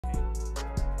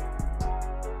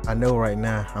I know right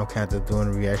now I'm kind of doing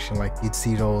a reaction like you'd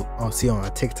see those, I'll see on a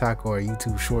TikTok or a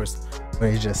YouTube Shorts,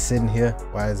 where he's just sitting here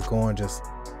while it's going, just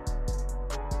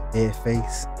dead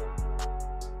face.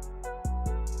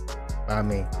 I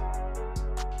mean,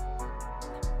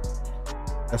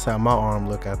 that's how my arm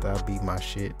look after I beat my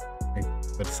shit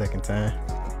for the second time.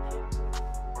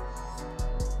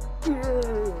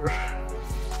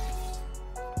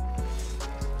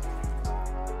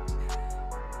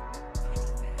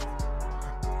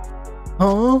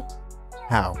 Huh?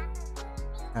 How?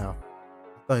 I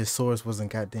thought his swords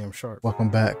wasn't goddamn sharp. Welcome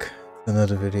back to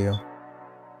another video.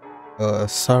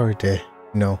 Sorry that,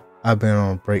 I've been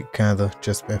on break, kinda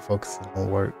just been focusing on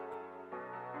work.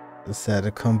 Decided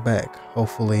to come back.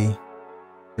 Hopefully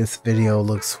this video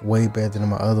looks way better than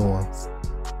my other ones.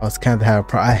 I was kind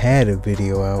of I had a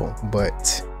video out,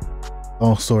 but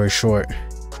long story short,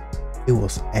 it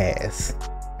was ass.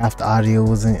 After audio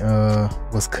was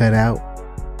cut out,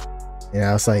 and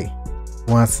I was like,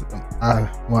 when I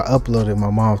uploaded, my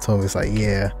mom told me, it's like,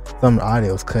 yeah, some of the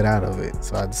audio was cut out of it.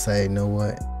 So I decided, you know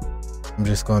what, I'm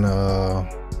just gonna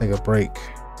take a break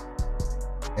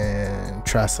and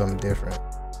try something different.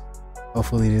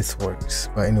 Hopefully this works.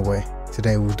 But anyway,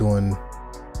 today we're doing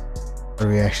a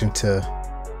reaction to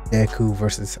Deku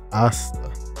versus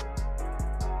Asta,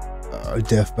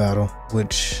 death battle,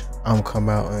 which I'm gonna come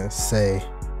out and say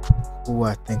who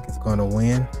I think is gonna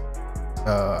win.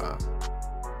 I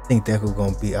think Deku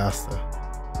gonna beat Asta.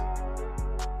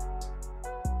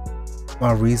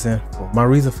 My reason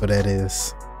for that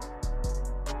is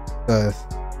because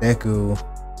Deku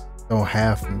don't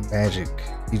have magic.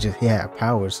 He had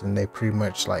powers, and they pretty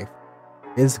much like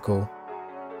physical.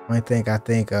 Only thing I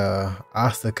think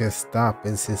Asta could stop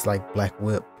is his like black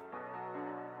whip.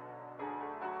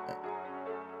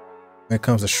 When it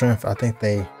comes to strength, I think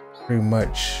they pretty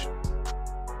much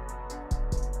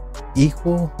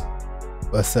equal,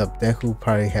 except Deku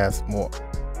probably has more.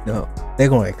 No, they're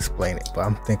gonna explain it, but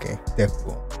I'm thinking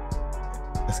Deku.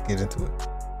 Let's get into it.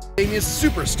 Is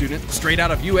super student straight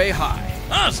out of UA High.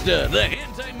 Asta, the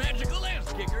anti-magical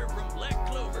ass kicker from Black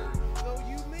Clover. Though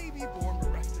you may be born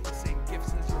bereft of the same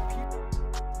gifts as your peers,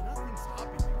 nothing's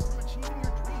stopping you from achieving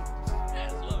your dreams.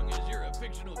 As long as you're a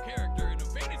fictional character in a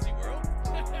fantasy world.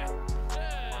 I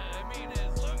mean,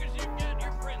 as long as you've got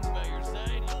your friends by your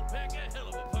side, you'll pack a hell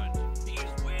of a punch.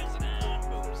 He's whizzing on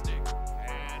boomstick.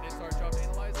 And it's our job to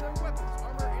analyze their weapons,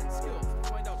 armor, and skills to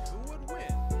find out who would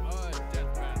win a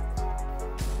death battle.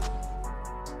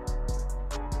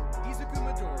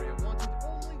 Midoriya wanted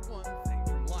only one thing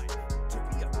from life, to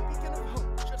be a beacon of hope,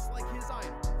 just like his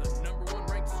idol, the #1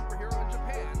 ranked superhero in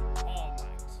Japan, All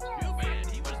Might. Too bad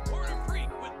he was born a freak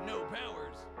with no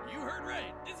powers. You heard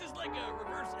right. This is like a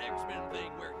reverse X-Men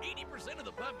thing where 80% of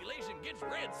the population gets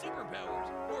rad superpowers,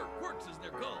 or quirks as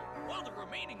they're called, while the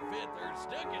remaining fifth are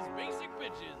stuck as basic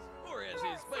bitches, or as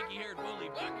his spiky-haired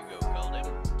bully Bakugo called him,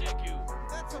 Deku.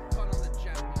 That's a pun on the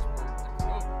Japanese word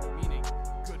Deku, meaning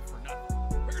good for nothing.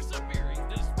 Persevering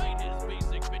despite his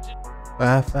basic bitches.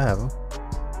 5-5.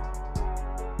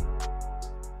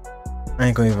 I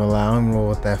ain't gonna even lie, I don't know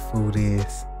what that food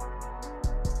is.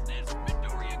 This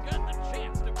Midoriya got the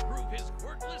chance to prove his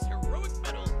quirkless heroic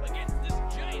mettle against this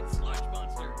giant sludge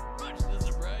monster, much to the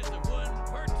surprise of one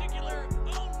particular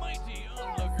almighty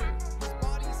onlooker. His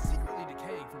body secretly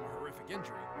decaying from a horrific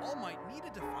injury, All Might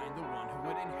needed to find the one who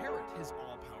would inherit his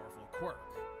all-powerful quirk.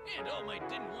 And All Might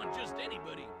didn't want just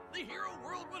anybody. The hero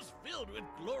world was filled with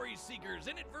glory seekers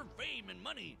in it for fame and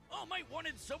money. All Might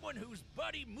wanted someone whose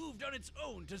body moved on its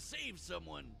own to save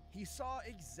someone. He saw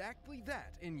exactly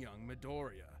that in young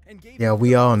Midoriya and gave Yeah,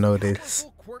 we all know this.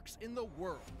 quirks in the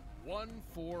world. One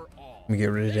for all. Let me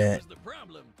get rid of that. Was the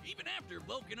problem. Even after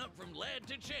bulking up from lad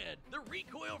to Chad, the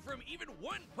recoil from even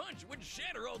one punch would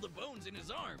shatter all the bones in his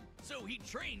arm. So he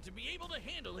trained to be able to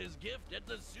handle his gift at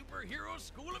the superhero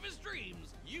school of his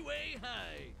dreams, UA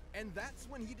High. And that's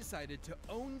when he decided to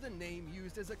own the name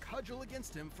used as a cudgel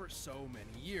against him for so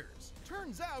many years.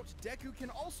 Turns out, Deku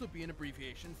can also be an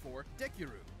abbreviation for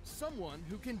Dekiru, someone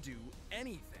who can do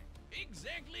anything.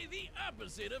 Exactly the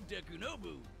opposite of Deku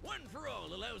Nobu. One for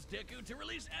all allows Deku to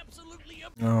release absolutely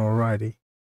Alrighty.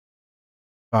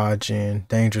 Bajin,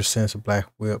 dangerous sense of black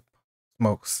whip,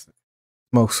 smoke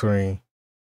screen,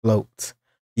 floats.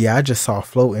 Yeah, I just saw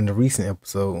float in the recent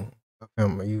episode of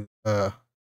him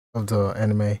of the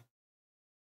anime.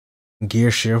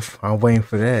 Gear shift. I'm waiting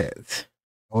for that.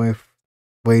 I'm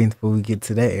waiting till we get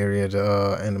to that area of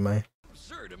the anime.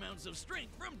 Absurd amounts of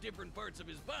strength from different parts of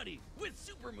his body, with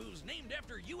super moves named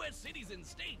after U.S. cities and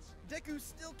states. Deku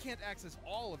still can't access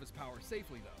all of his power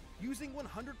safely, though. Using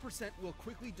 100% will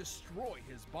quickly destroy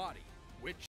his body,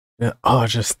 which Yeah, oh, I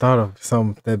just thought of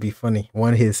something that'd be funny.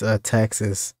 One of his attacks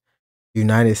is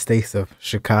United States of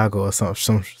Chicago or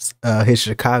something. His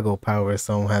Chicago power is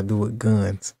something have to do with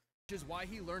guns. Which is why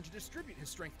he learned to distribute his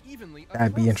strength evenly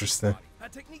That'd be across his interesting. body, a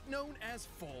technique known as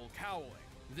full cowling.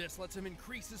 This lets him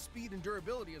increase his speed and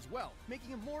durability as well, making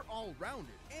him more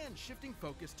all-rounded and shifting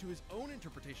focus to his own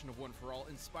interpretation of One For All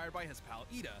inspired by his pal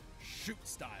Ida, shoot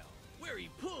style. Where he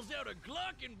pulls out a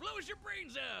Glock and blows your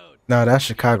brains out. No, that's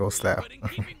Chicago style. But in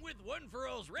keeping with One For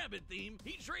All's rabbit theme,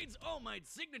 he trades All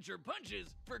Might's signature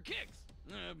punches for kicks.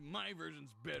 My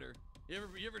version's better. You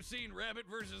ever seen Rabbit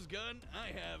versus Gun? I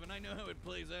have, and I know how it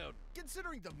plays out.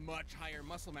 Considering the much higher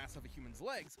muscle mass of a human's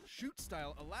legs, shoot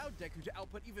style allowed Deku to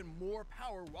output even more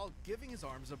power while giving his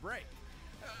arms a break.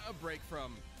 A break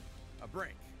from a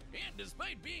break. And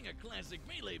despite being a classic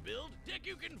melee build,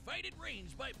 Deku can fight at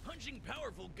range by punching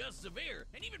powerful gusts of air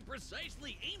and even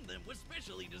precisely aim them with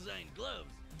specially designed gloves.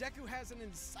 Deku has an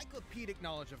encyclopedic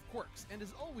knowledge of quirks and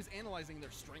is always analyzing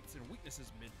their strengths and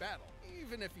weaknesses mid-battle,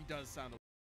 even if he does sound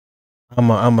I'm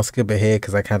gonna skip ahead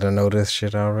because I kind of know this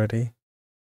shit already.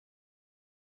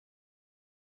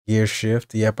 Gear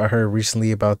shift. Yep, I heard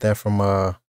recently about that from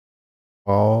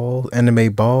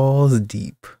anime Balls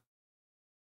Deep.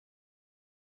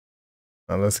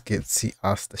 Now let's see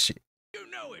Asta shit. You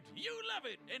know it, you love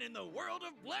it, and in the world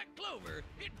of Black Clover,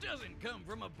 it doesn't come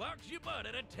from a box you bought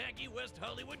at a tacky West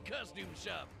Hollywood costume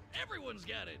shop. Everyone's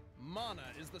got it. Mana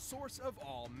is the source of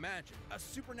all magic, a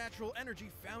supernatural energy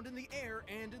found in the air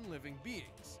and in living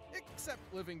beings. Except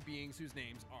living beings whose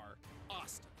names are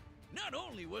Asta. Not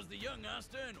only was the young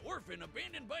Asta an orphan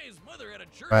abandoned by his mother at a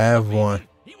church, I have one.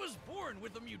 He was born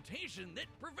with a mutation that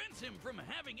prevents him from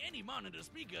having any mana to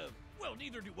speak of. Well,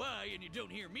 neither do I, and you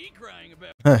don't hear me crying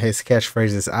about His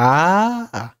catchphrase is it.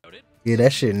 Yeah,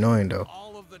 that shit annoying though.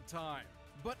 All of the time.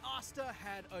 But Asta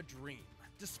had a dream.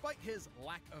 Despite his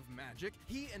lack of magic,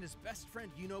 he and his best friend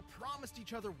Yuno promised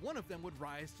each other one of them would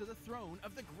rise to the throne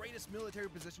of the greatest military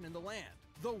position in the land,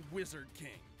 the Wizard King.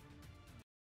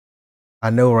 I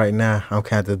know right now I'm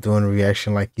kind of doing a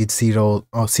reaction like you'd see on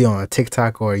a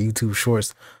TikTok or a YouTube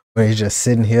Shorts where he's just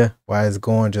sitting here while it's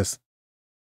going just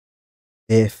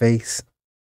dead face.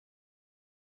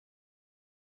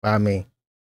 I mean,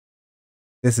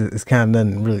 this is kind of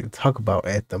nothing really to talk about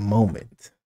at the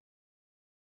moment.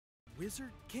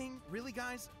 Wizard King? Really,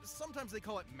 guys? Sometimes they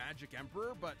call it Magic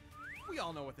Emperor, but we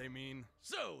all know what they mean.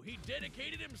 So he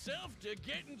dedicated himself to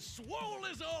getting swole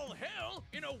as all hell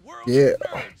in a world Yeah. of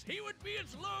nerds. He would be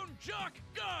its lone jock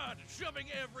god, shoving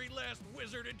every last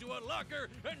wizard into a locker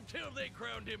until they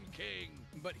crowned him king.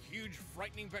 But huge,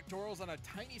 frightening pectorals on a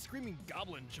tiny, screaming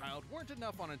goblin child weren't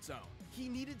enough on its own. He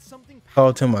needed something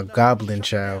Called him a powerful enough to goblin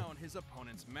shut child. down his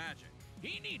opponent's magic.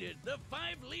 He needed the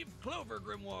 5-leaf clover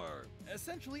grimoire.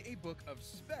 Essentially a book of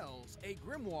spells, a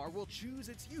grimoire will choose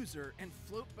its user and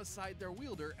float beside their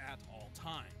wielder at all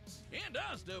times. And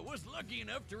Asta was lucky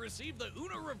enough to receive the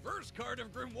Uno reverse card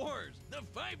of grimoires. The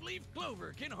 5-leaf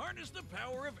clover can harness the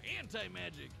power of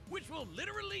anti-magic, which will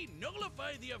literally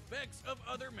nullify the effects of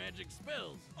other magic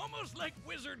spells. Almost like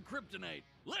wizard kryptonite.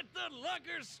 Let the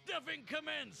locker stuffing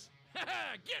commence.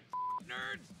 Haha, get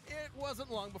nerds! It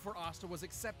wasn't long before Asta was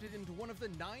accepted into one of the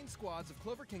 9 squads of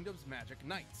Clover Kingdom's Magic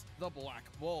Knights, the Black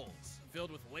Bulls,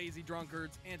 filled with lazy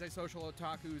drunkards, antisocial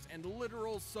otakus, and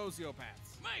literal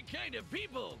sociopaths. My kind of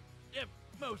people!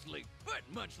 Mostly. But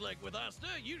much like with Asta,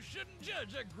 you shouldn't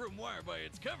judge a grimoire by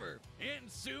its cover. And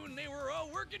soon they were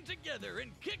all working together and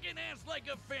kicking ass like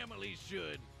a family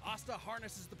should. Asta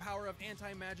harnesses the power of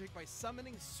anti-magic by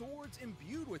summoning swords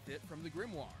imbued with it from the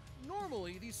grimoire.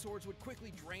 Normally, these swords would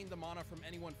quickly drain the mana from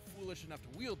anyone foolish enough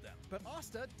to wield them, but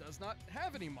Asta does not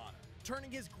have any mana, turning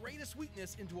his greatest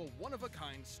weakness into a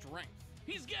one-of-a-kind strength.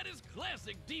 He's got his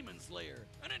classic Demon Slayer,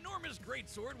 an enormous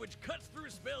greatsword which cuts through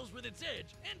spells with its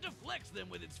edge and deflects them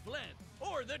with its flat.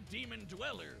 Or the Demon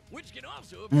Dweller, which can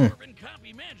also absorb and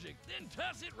copy magic, then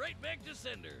toss it right back to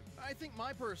sender. I think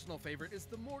my personal favorite is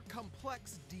the more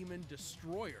complex Demon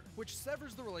Destroyer, which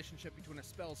severs the relationship between a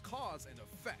spell's cause and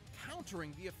effect,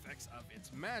 countering the effects of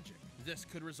its magic. This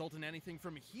could result in anything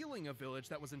from healing a village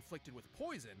that was inflicted with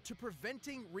poison to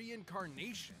preventing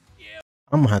reincarnation. Yeah.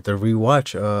 I'm gonna have to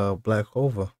rewatch Black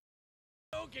Clover.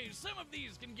 Okay, some of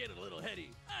these can get a little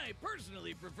heady. I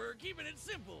personally prefer keeping it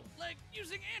simple, like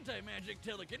using anti-magic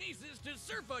telekinesis to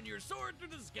surf on your sword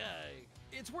through the sky.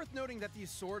 It's worth noting that these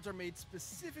swords are made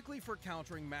specifically for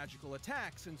countering magical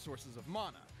attacks and sources of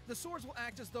mana. The swords will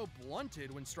act as though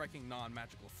blunted when striking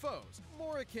non-magical foes,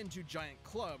 more akin to giant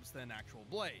clubs than actual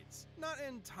blades. Not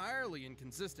entirely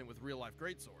inconsistent with real-life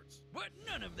greatswords. But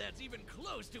none of that's even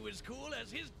close to as cool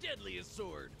as his deadliest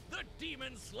sword, the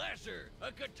Demon Slasher,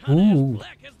 a katana as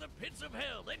black as the of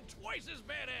hell and twice as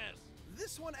badass.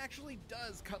 This one actually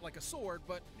does cut like a sword,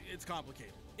 but it's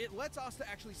complicated. It lets Asta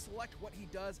actually select what he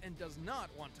does and does not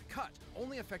want to cut,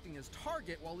 only affecting his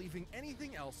target while leaving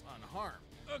anything else unharmed.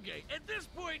 Okay, at this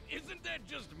point, isn't that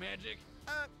just magic?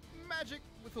 Magic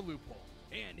with a loophole.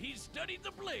 And he's studied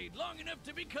the blade long enough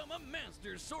to become a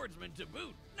master swordsman to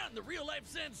boot. Not in the real life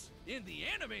sense, in the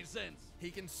anime sense.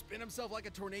 He can spin himself like a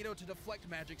tornado to deflect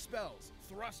magic spells,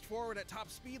 thrust forward at top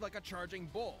speed like a charging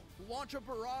bull, launch a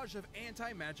barrage of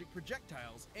anti-magic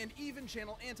projectiles, and even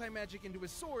channel anti-magic into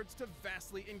his swords to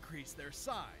vastly increase their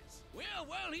size. Well,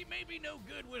 while he may be no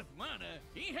good with mana,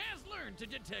 he has learned to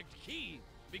detect ki.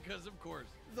 Because, of course,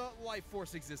 the life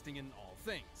force existing in all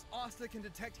things. Asta can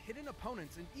detect hidden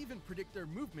opponents and even predict their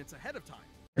movements ahead of time.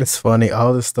 It's funny,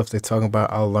 all this stuff they're talking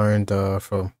about, I learned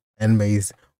from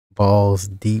anime's Balls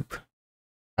Deep.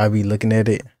 I be looking at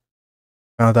it,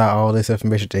 found out all this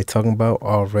information they talking about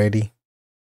already,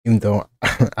 even though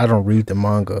I don't read the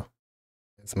manga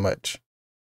as much.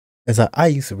 As I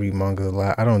used to read manga a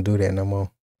lot. I don't do that no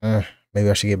more. Maybe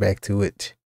I should get back to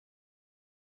it.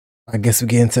 I guess we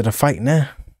get into the fight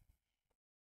now.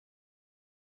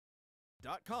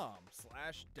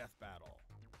 .com/deathbattle.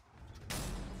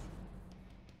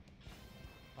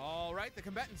 All right, the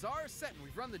combatants are set, and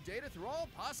we've run the data through all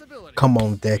possibilities. Come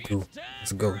on, Deku.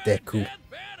 Let's go, Deku.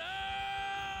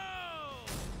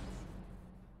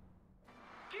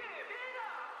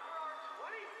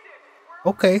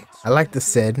 Okay, I like the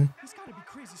setting. He's gotta be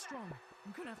crazy strong.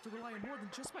 I'm gonna have to rely on more than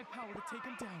just my power to take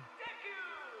him down.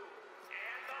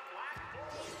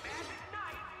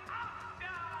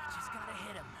 Just gotta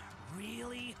hit him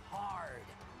really hard.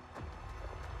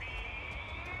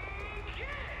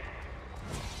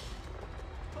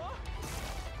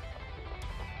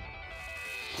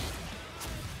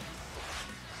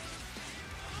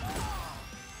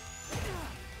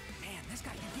 Man, this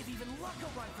guy can give even Luck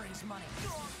a run for his money.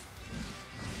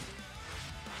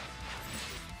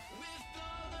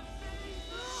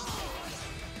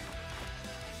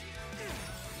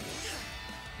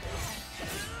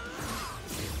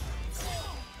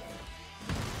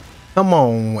 Come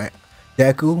on,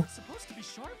 Deku. Supposed to be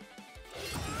sharp?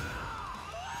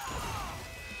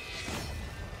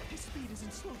 His speed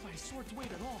isn't slowed by his sword's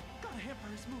weight at all. Gotta hamper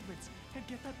his movements and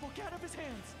get that book out of his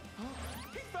hands. Huh?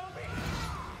 He found me!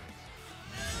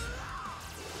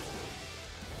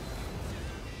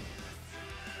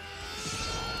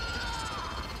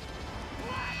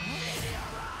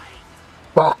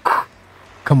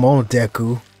 Come on,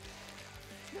 Deku.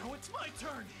 Now it's my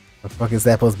turn. The fuck is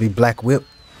that supposed to be? Black Whip?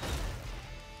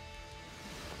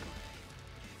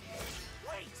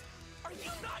 Wait! Are you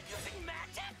not using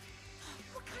magic?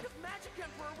 What kind of magic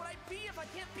emperor would I be if I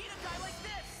can't beat a guy like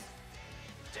this?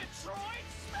 Detroit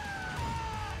Smash!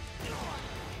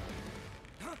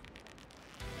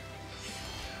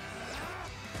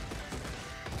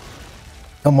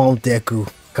 Come on, Deku.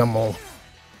 Come on.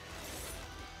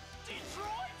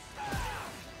 Detroit Smash!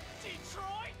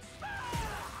 Detroit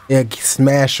Smash! Yeah,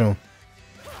 smash him.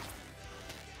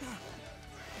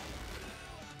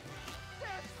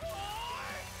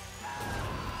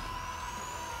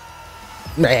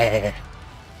 Nah.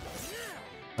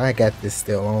 I got this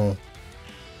still on.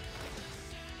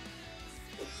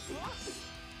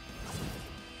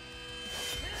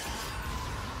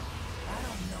 I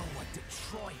don't know what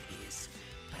Detroit is,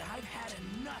 but I've had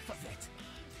enough of it.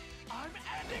 I'm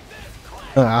ending this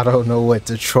quick! I don't know what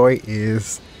Detroit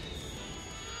is.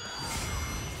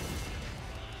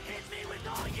 Hit me with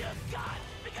all you've got,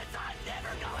 because I'm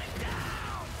never going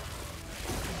down!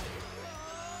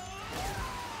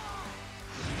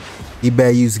 You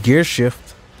better use gear shift.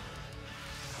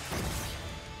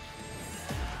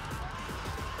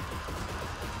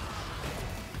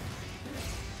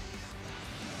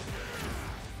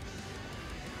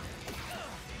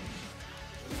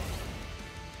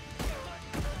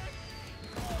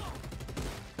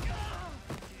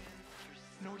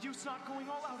 No use not going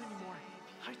all out anymore.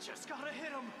 I just gotta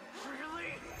hit him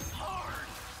really hard.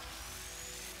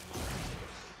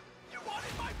 You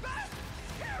wanted my best?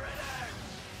 Here it is!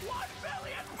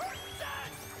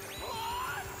 1,000,000,000%!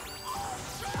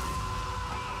 Ultra!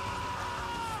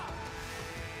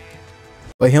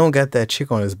 But he don't got that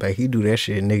chick on his back. He do that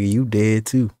shit, nigga. You dead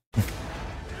too. I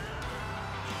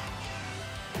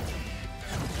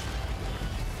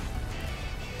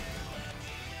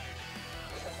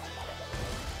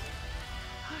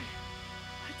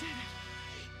did it.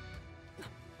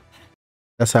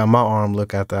 That's how my arm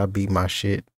look after I beat my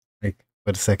shit, like,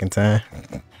 for the second time.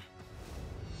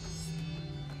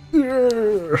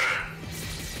 Yeah.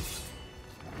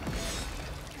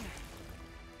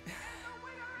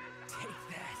 Take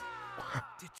that.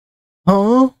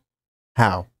 Huh?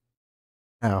 How?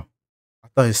 How? I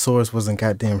thought his swords wasn't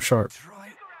goddamn sharp.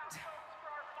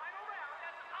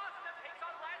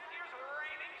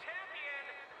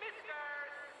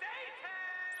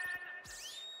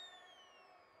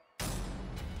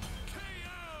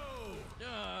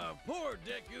 Poor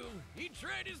Deku. He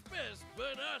tried his best,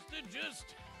 but Asta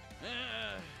just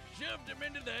shoved him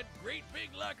into that great big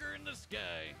locker in the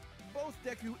sky. Both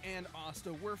Deku and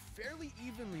Asta were fairly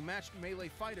evenly matched melee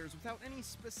fighters without any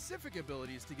specific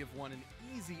abilities to give one an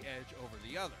easy edge over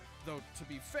the other. Though, to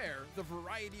be fair, the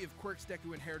variety of quirks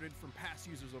Deku inherited from past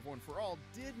users of One For All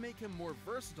did make him more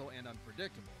versatile and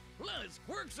unpredictable. Plus,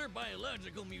 quirks are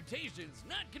biological mutations,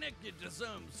 not connected to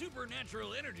some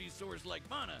supernatural energy source like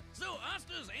mana, so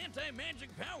Asta's anti-magic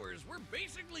powers were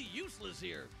basically useless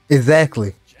here.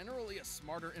 Exactly. Generally a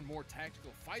smarter and more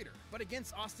tactical fighter, but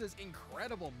against Asta's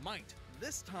incredible might,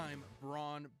 this time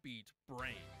Brawn beat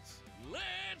brains.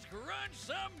 Let's crunch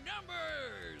some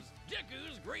numbers!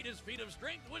 Deku's greatest feat of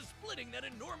strength was splitting that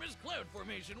enormous cloud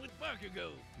formation with Bakugo.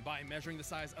 By measuring the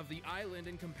size of the island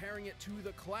and comparing it to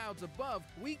the clouds above,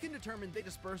 we can determine they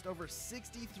dispersed over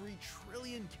 63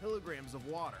 trillion kilograms of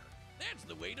water. That's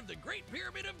the weight of the Great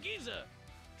Pyramid of Giza.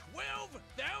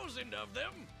 12,000 of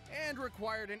them! And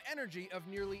required an energy of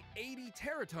nearly 80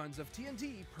 teratons of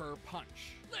TNT per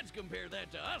punch. Let's compare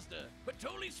that to Asta.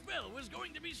 Patoli's spell was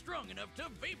going to be strong enough to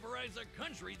vaporize a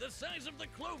country the size of the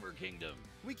Clover Kingdom.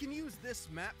 We can use this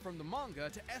map from the manga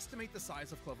to estimate the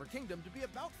size of Clover Kingdom to be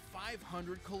about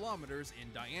 500 kilometers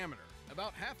in diameter,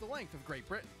 about half the length of Great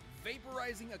Britain.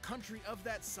 Vaporizing a country of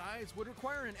that size would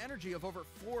require an energy of over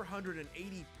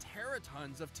 480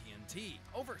 teratons of TNT,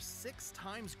 over 6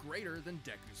 times greater than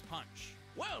Deku's punch.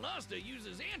 While Asta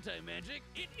uses anti-magic,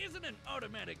 it isn't an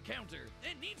automatic counter.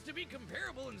 It needs to be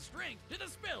comparable in strength to the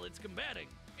spell it's combating.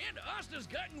 And Asta's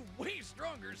gotten way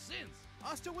stronger since.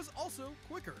 Asta was also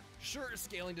quicker. Sure,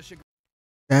 scaling to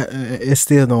It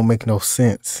still don't make no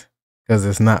sense because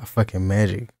it's not fucking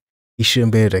magic. He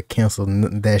shouldn't be able to cancel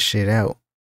that shit out.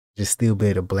 Just still be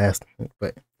able to blast him.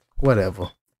 But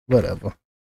whatever.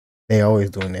 They always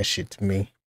doing that shit to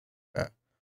me.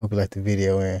 Hope you like the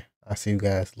video and I'll see you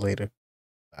guys later.